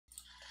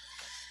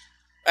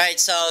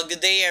Right, so good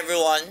day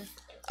everyone.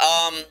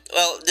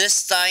 Well,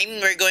 this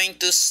time we're going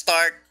to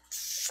start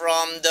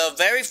from the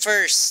very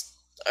first,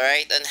 all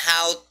right, on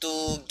how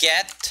to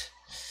get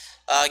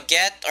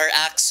or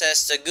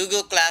access the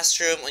Google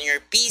Classroom on your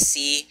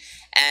PC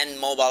and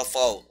mobile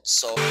phone.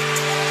 So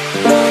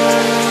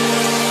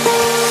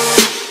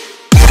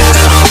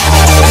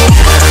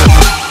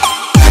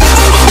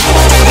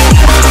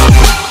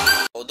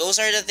those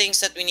are the things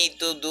that we need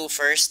to do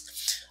first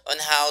on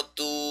how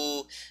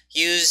to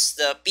use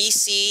the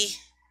PC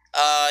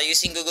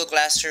using Google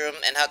Classroom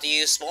and how to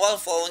use mobile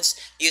phones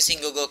using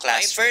Google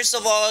Classroom. First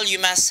of all, you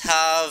must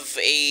have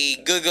a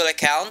Google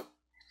account,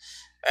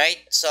 right?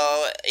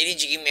 So any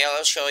Gmail,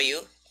 I'll show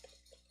you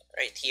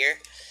right here.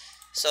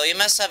 So you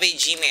must have a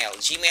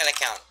Gmail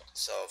account.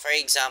 So for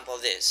example,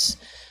 this,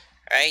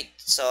 right?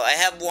 So I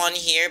have one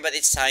here, but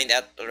it's signed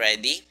up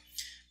already.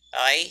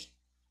 Okay.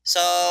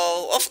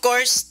 So of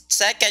course,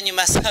 second you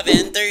must have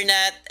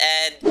internet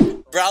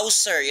and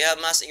browser. You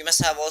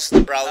must have also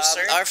the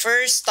browser. Our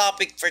first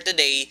topic for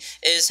today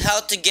is how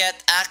to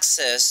get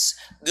access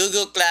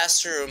Google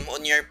Classroom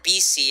on your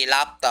PC,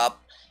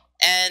 laptop,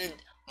 and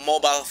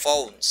mobile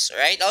phones.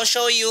 Right? I'll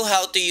show you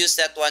how to use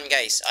that one,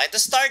 guys. Alright, to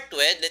start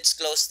with, let's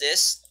close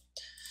this.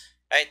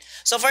 Right?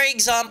 So for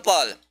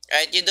example,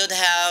 right, you don't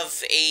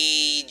have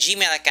a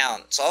Gmail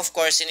account. So of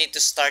course, you need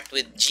to start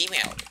with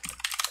Gmail.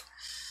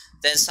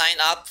 Then sign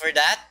up for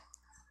that.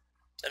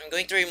 I'm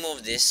going to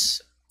remove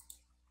this.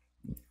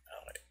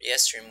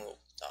 Yes, remove.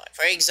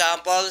 For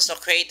example, so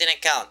create an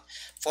account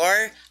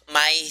for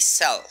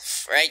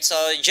myself, right?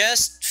 So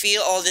just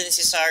fill all the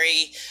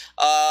necessary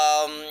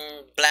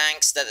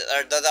blanks that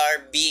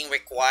are being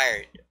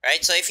required,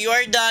 right? So if you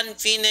are done,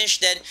 finished,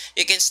 then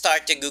you can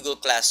start the Google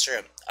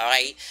Classroom. All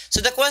right.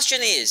 So the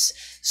question is,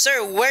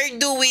 sir, where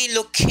do we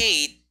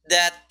locate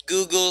that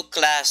Google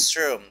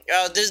Classroom?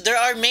 There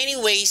are many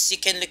ways you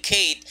can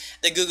locate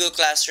the Google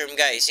Classroom,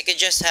 guys. You can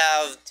just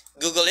have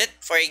Google it,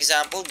 for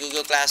example,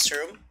 Google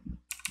Classroom.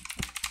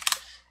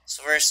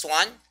 So first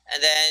one,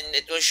 and then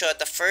it will show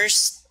the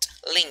first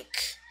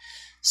link.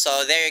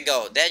 So there you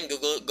go. Then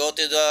go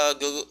to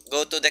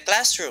the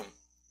classroom.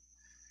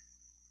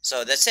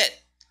 So that's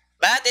it.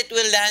 But it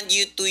will land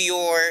you to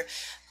your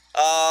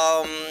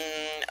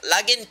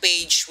login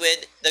page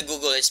with the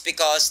Google. It's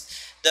because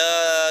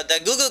the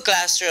Google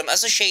Classroom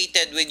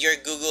associated with your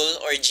Google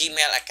or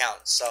Gmail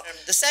account. So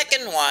the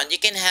second one, you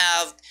can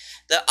have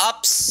the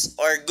apps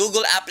or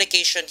Google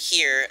application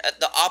here at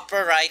the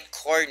upper right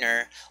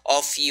corner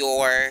of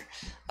your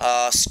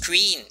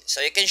screen.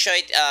 So you can show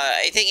it.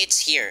 I think it's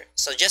here.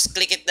 So just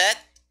click that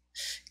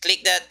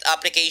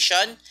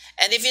application,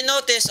 and if you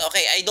notice,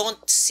 okay, I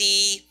don't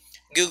see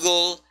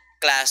Google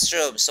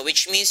Classroom, so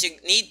which means you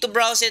need to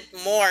browse it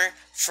more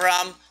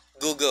from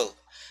Google,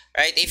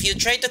 right? If you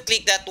try to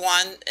click that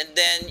one and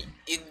then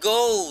you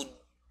go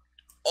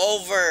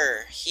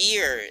over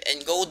here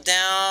and go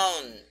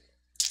down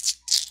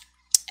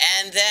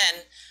and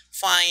then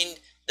find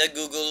the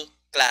Google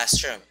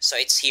Classroom, so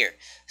it's here.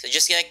 So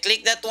just gonna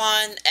click that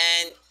one,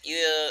 and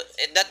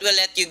that will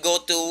let you go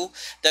to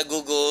the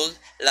Google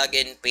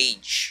login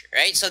page,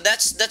 right? So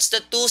that's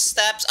the two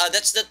steps.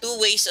 That's the two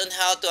ways on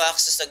how to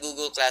access the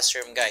Google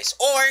Classroom, guys.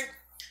 Or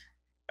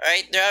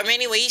right, there are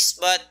many ways,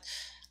 but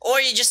or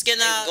you're just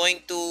gonna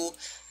going to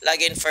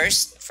log in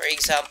first. For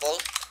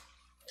example,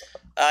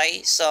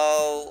 I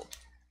so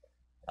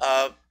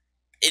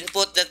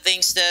input the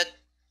things that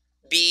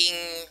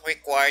being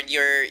required,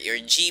 your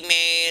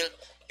Gmail,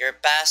 your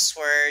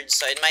password.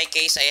 So in my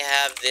case, I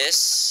have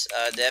this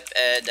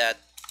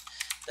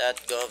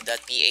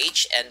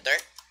 .gov.ph.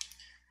 Enter.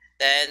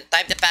 Then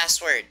type the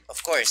password.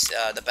 Of course,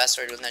 the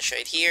password will not show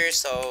it here.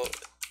 So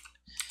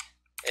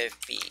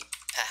fp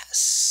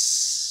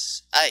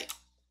pass. Ay,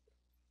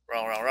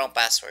 wrong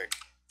password.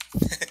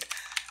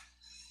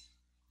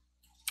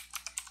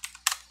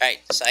 Right.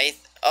 So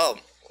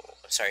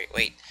sorry.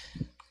 Wait.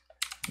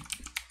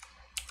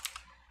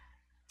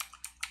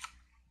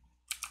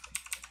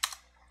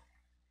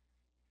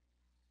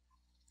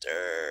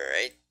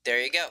 Right,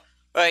 there you go.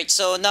 Right,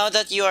 so now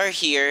that you are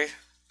here,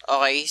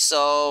 okay,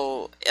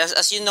 so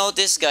as you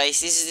notice,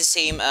 guys, this is the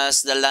same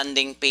as the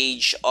landing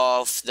page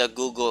of the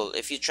Google.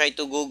 If you try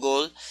to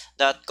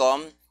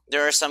google.com,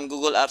 there are some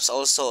Google apps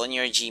also on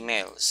your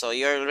Gmail. So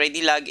you are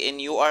already logged in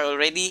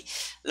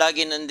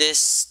on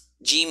this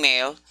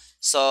Gmail.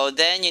 So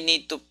then you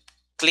need to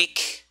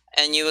click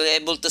and you will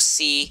able to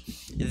see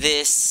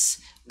this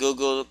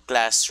Google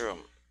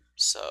Classroom.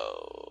 So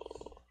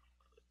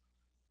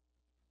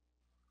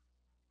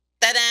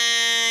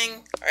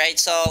ta-dang! Alright,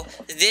 so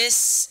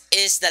this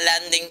is the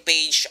landing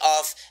page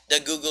of the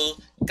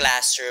Google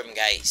Classroom,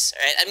 guys.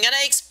 Alright, I'm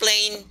gonna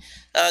explain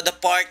the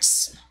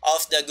parts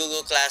of the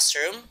Google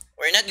Classroom.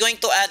 We're not going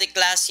to add a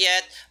class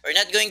yet. We're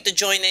not going to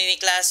join any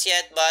class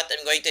yet, but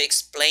I'm going to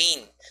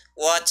explain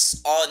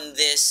what's on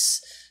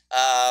this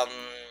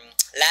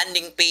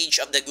landing page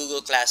of the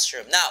Google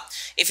Classroom. Now,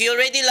 if you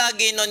already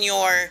log in on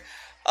your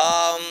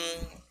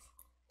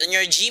on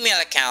your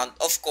Gmail account,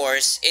 of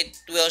course, it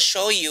will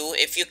show you,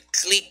 if you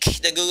click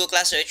the Google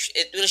Classroom,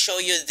 it will show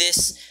you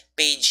this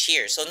page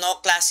here. So no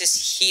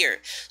classes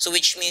here. So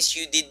which means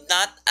you did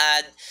not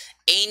add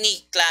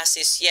any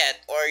classes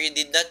yet, or you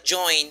did not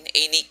join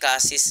any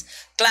classroom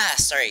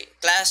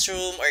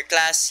or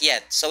class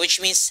yet. So which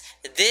means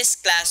this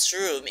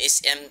classroom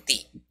is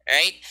empty,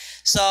 right?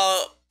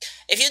 So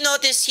if you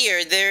notice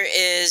here, there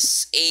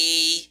is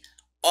a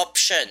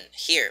option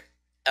here.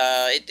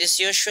 It is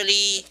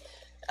usually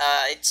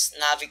it's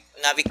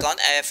Navicon.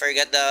 I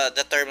forgot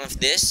the term of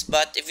this,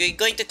 but if you're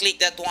going to click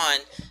that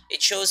one,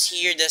 it shows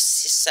here the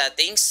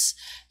settings,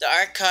 the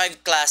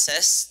archive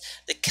classes,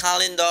 the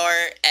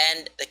calendar,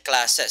 and the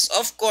classes.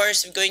 Of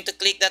course, if you're going to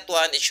click that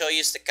one, it shows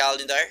you the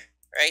calendar,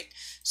 right?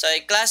 So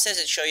in classes,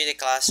 it shows you the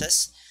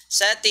classes,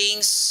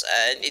 settings,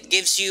 and it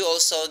gives you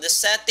also the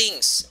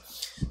settings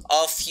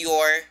of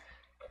your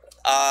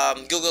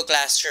Google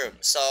Classroom.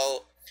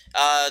 So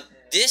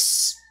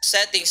this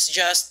settings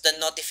just the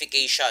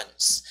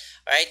notifications,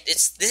 right?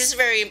 This is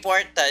very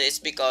important. It's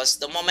because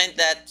the moment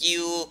that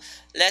you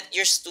let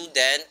your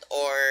student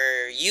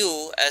or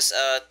you as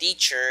a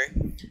teacher,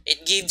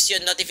 it gives you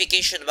a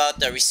notification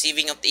about the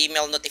receiving of the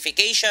email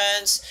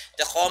notifications,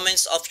 the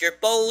comments of your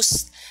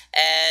post,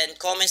 and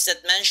comments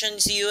that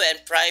mentions you,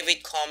 and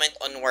private comment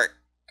on work,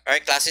 or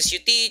classes you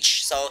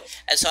teach, so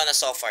and so on and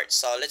so forth.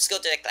 So let's go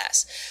to the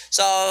class.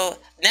 So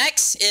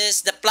next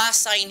is the plus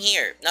sign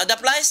here. Now the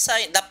plus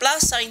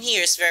sign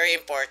here is very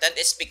important.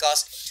 It's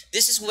because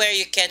this is where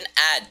you can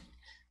add,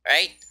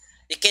 right?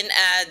 You can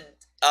add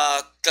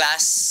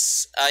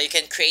class, you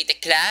can create a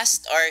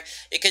class, or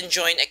you can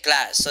join a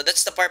class. So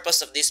that's the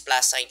purpose of this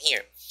plus sign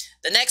here.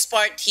 The next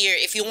part here,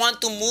 if you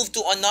want to move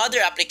to another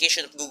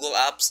application of Google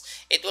Apps,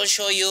 it will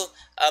show you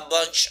a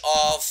bunch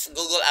of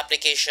Google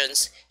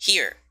applications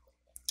here.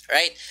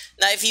 Right?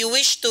 Now, if you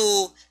wish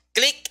to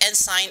click and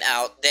sign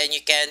out, then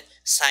you can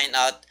sign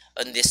out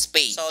on this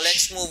page. So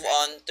let's move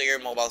on to your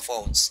mobile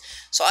phones.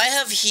 So I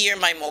have here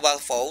my mobile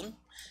phone.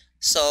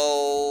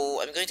 So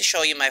I'm going to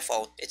show you my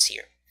phone. It's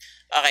here.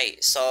 Okay,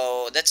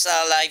 so that's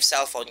a live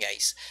cell phone,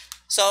 guys.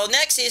 So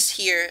next is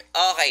here.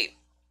 Okay,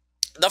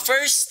 the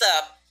first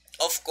step,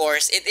 of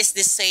course, it is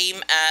the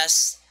same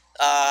as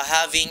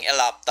having a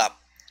laptop,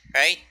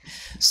 right?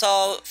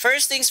 So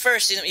first things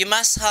first, you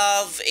must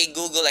have a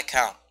Google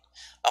account.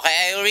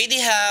 Okay, I already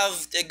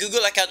have the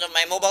Google account on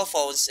my mobile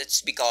phones.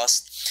 It's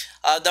because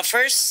the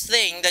first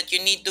thing that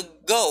you need to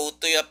go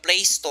to your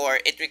Play Store,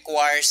 it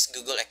requires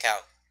Google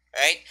account,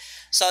 right?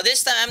 So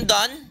this time I'm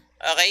done.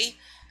 Okay,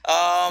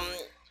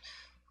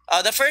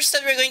 the first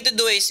step we're going to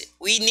do is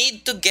we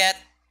need to get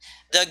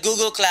the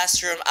Google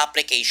Classroom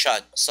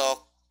application.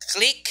 So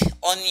click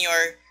on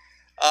your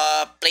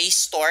Play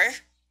Store.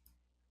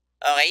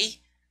 Okay,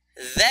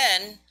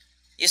 then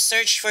you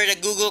search for the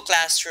Google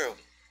Classroom.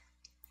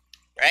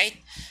 Right,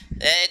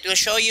 it will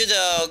show you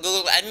the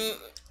Google. And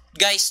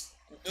guys,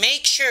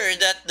 make sure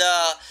that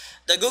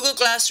the Google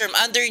Classroom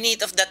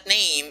underneath of that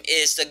name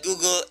is the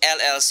Google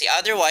LLC.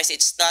 Otherwise,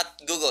 it's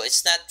not Google.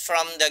 It's not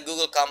from the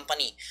Google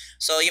company.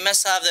 So you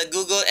must have the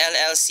Google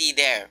LLC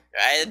there.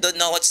 Right? I don't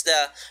know what's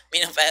the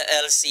meaning of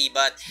LLC,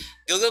 but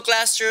Google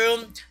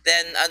Classroom.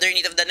 Then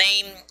underneath of the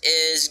name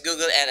is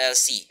Google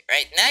LLC.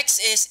 Right. Next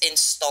is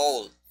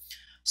install.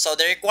 So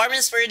the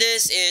requirements for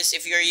this is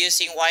if you're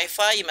using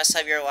Wi-Fi, you must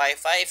have your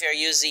Wi-Fi. If you're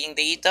using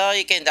data,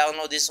 you can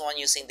download this one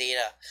using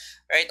data,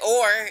 right?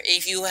 Or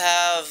if you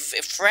have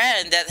a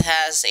friend that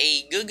has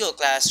a Google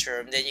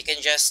Classroom, then you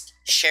can just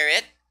share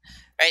it,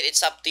 right?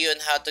 It's up to you on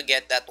how to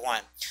get that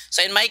one.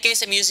 So in my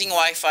case, I'm using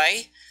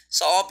Wi-Fi.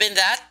 So open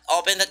that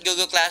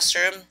Google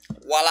Classroom,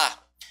 voila,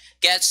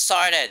 get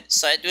started.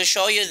 So it will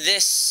show you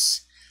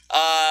this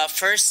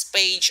first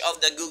page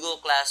of the Google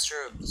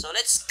Classroom. So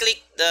let's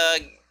click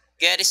the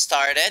get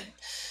started.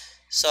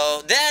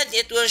 So then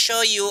it will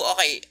show you,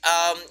 okay,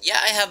 yeah,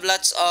 I have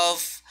lots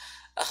of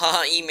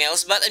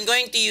emails, but I'm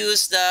going to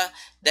use the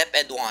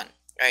DepEd one,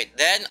 right?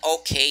 Then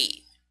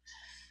okay,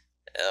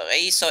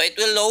 so it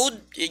will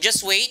load. You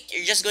just wait.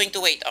 You're just going to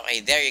wait.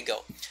 Okay, there you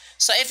go.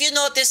 So if you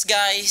notice,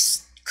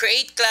 guys,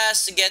 create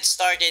class to get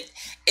started,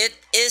 it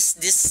is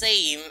the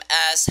same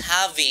as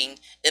having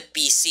a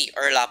PC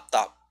or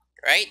laptop,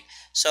 right?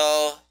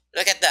 So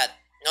look at that.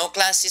 No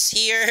classes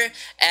here,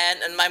 and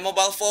on my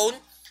mobile phone,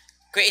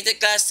 create a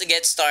class to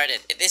get started.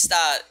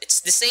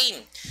 It's the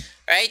same,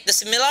 right? The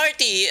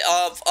similarity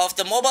of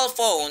the mobile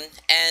phone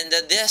and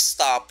the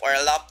desktop or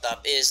a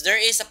laptop is there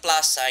is a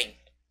plus sign.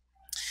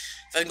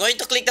 If I'm going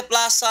to click the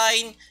plus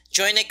sign,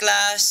 join a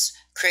class,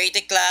 create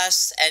a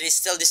class, and it's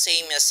still the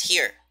same as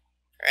here,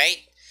 right?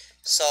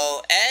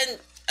 So, and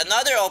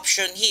another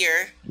option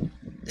here,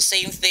 the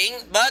same thing,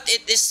 but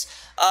it is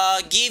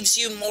gives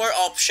you more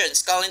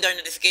options: calendar,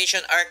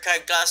 notification,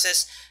 archive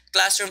classes,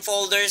 classroom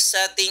folders,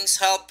 settings,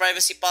 help,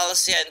 privacy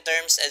policy, and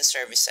terms and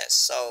services.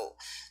 So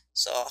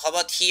how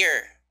about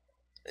here?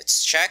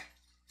 Let's check.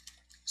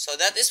 So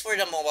that is for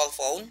the mobile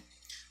phone.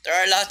 There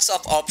are lots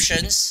of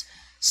options.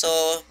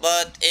 So,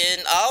 but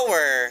in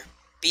our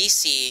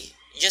PC,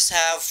 you just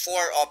have 4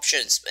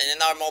 options. And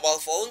in our mobile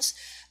phones,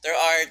 there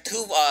are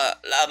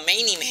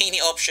many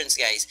options,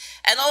 guys.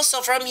 And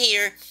also from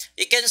here,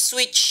 you can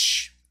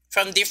switch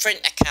from different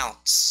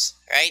accounts,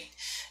 right?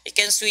 You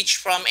can switch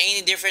from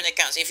any different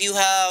accounts. If you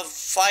have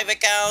 5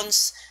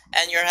 accounts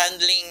and you're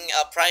handling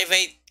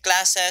private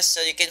classes,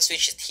 so you can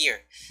switch it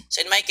here.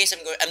 So in my case,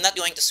 I'm not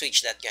going to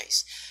switch that,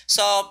 guys.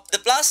 So the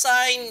plus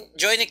sign,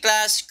 join a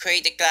class,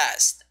 create a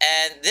class.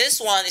 And this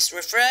one is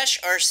refresh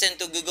or send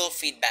to Google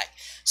feedback.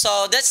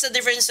 So that's the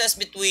differences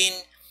between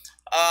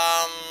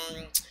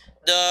um,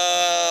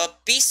 the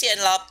PC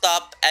and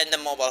laptop and the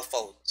mobile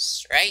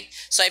phones, right?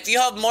 So if you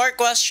have more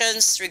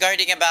questions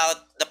regarding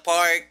about the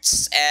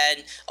parts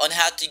and on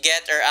how to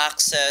get or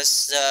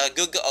access the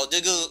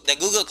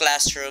Google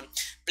Classroom,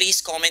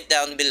 please comment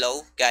down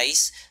below,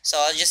 guys. So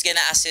I'm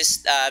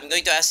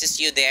going to assist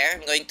you there.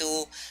 I'm going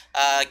to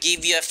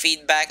give you a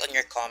feedback on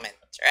your comment,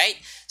 right?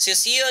 So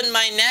see you on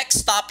my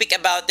next topic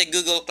about the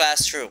Google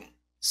Classroom.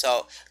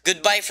 So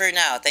goodbye for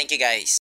now. Thank you, guys.